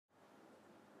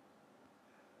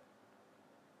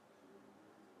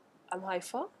I'm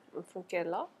Haifa. I'm from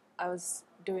Kerala. I was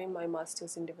doing my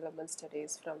master's in development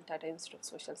studies from Tata Institute of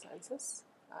Social Sciences.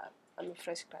 I'm a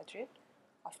fresh graduate,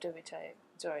 after which I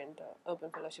joined the Urban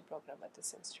Fellowship program at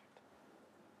this institute.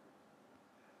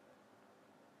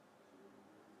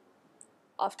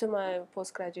 After my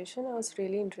post-graduation, I was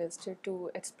really interested to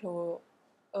explore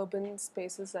urban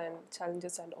spaces and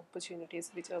challenges and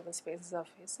opportunities which urban spaces are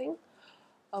facing.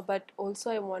 But also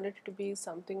I wanted it to be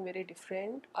something very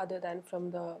different other than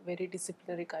from the very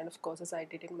disciplinary kind of courses I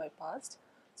did in my past.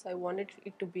 So I wanted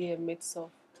it to be a mix of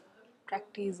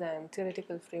practice and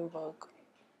theoretical framework,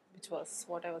 which was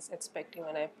what I was expecting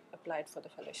when I applied for the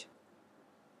fellowship.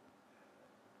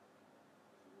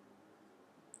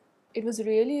 It was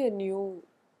really a new,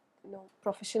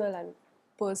 professional and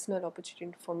personal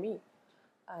opportunity for me,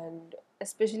 and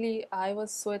especially I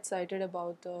was so excited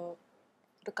about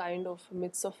the kind of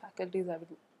mix of faculties I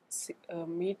would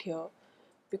meet here,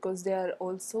 because they are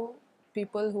also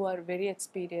people who are very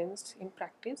experienced in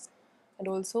practice, and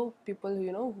also people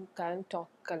who can talk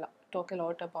a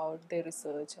lot about their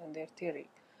research and their theory.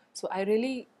 So I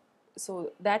really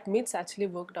so that mix actually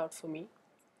worked out for me.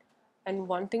 And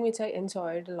one thing which I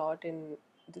enjoyed a lot in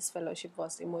this fellowship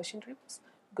was immersion trips,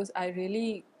 because I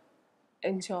really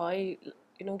enjoy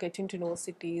getting to know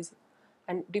cities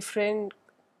and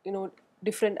you know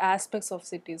different aspects of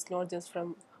cities, not just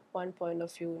from one point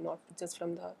of view, not just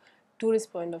from the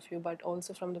tourist point of view, but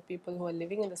also from the people who are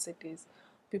living in the cities,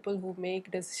 people who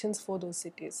make decisions for those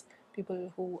cities,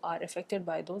 people who are affected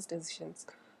by those decisions.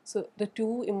 So the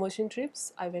two immersion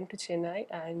trips, I went to Chennai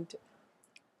and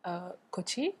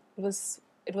Kochi.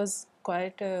 It was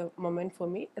quite a moment for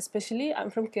me. Especially, I'm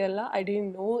from Kerala. I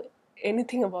didn't know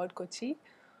anything about Kochi,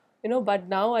 but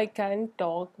now I can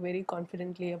talk very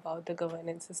confidently about the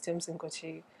governance systems in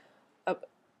Kochi, uh,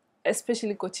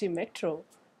 especially Kochi Metro,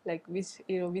 like which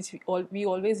we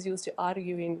always used to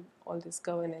argue in all these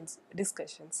governance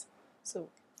discussions. So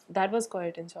that was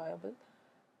quite enjoyable.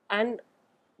 And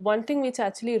one thing which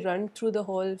actually run through the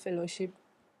whole fellowship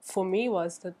for me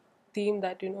was the theme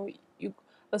that you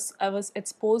I was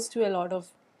exposed to a lot of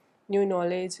new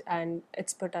knowledge and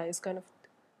expertise kind of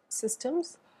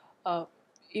systems. uh,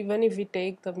 Even if we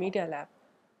take the media lab,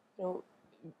 you know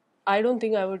I don't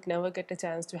think I would never get a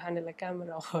chance to handle a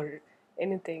camera or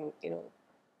anything,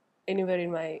 anywhere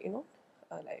in my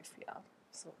life. Yeah,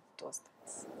 so those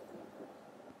things.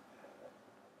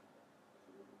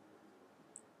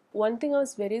 One thing I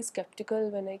was very skeptical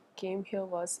when I came here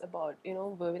was about,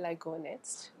 where will I go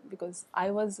next? Because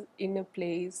I was in a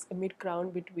place, a mid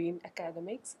ground between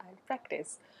academics and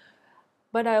practice.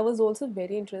 But I was also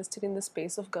very interested in the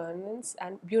space of governance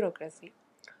and bureaucracy.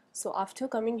 So after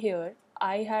coming here,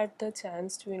 I had the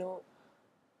chance to,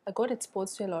 I got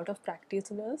exposed to a lot of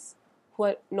practitioners who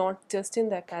are not just in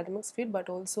the academics field, but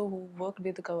also who work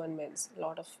with governments, a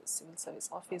lot of civil service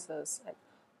officers and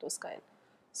those kind.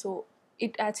 So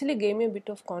it actually gave me a bit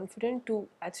of confidence to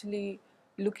actually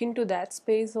look into that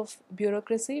space of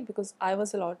bureaucracy, because I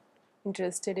was a lot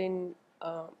interested in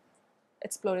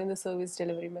exploring the service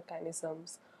delivery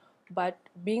mechanisms, but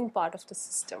being part of the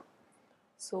system.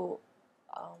 So,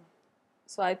 um,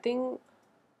 so I think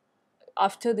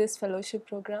after this fellowship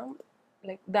program,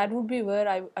 like that would be where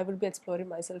I would be exploring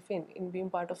myself in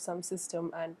being part of some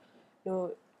system, and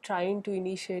trying to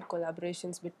initiate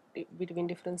collaborations between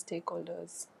different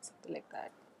stakeholders, something like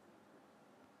that.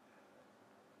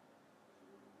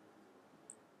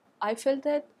 I felt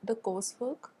that the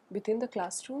coursework within the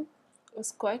classroom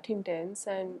was quite intense,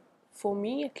 and for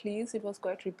me at least, it was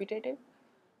quite repetitive,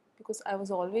 because I was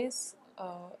always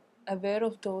aware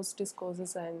of those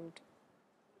discourses and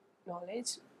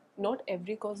knowledge. Not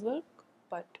every coursework,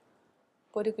 but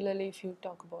particularly if you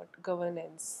talk about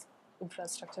governance,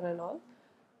 infrastructure, and all,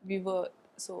 we were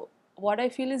so. What I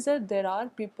feel is that there are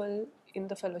people in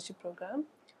the fellowship program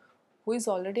who is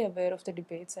already aware of the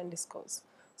debates and discourse.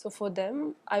 So for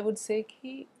them, I would say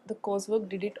ki the coursework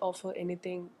didn't offer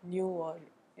anything new, or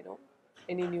you know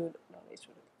any new knowledge.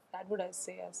 That would I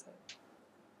say as a.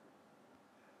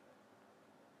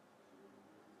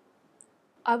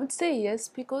 I would say yes,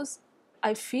 because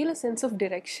I feel a sense of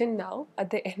direction now at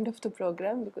the end of the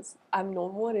program, because I'm no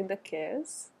more in the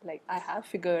chaos. Like I have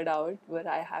figured out where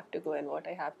I have to go and what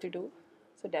I have to do.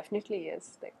 So definitely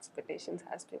yes, the expectations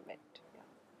has been met. Yeah.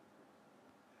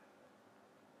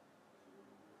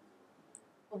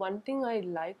 One thing I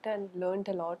liked and learned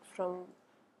a lot from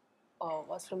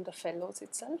was from the fellows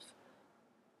itself.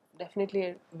 Definitely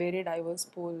a very diverse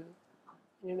pool.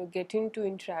 Getting to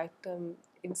interact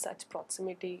in such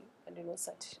proximity and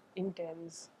such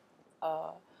intense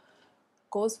uh,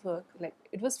 coursework, like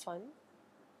it was fun.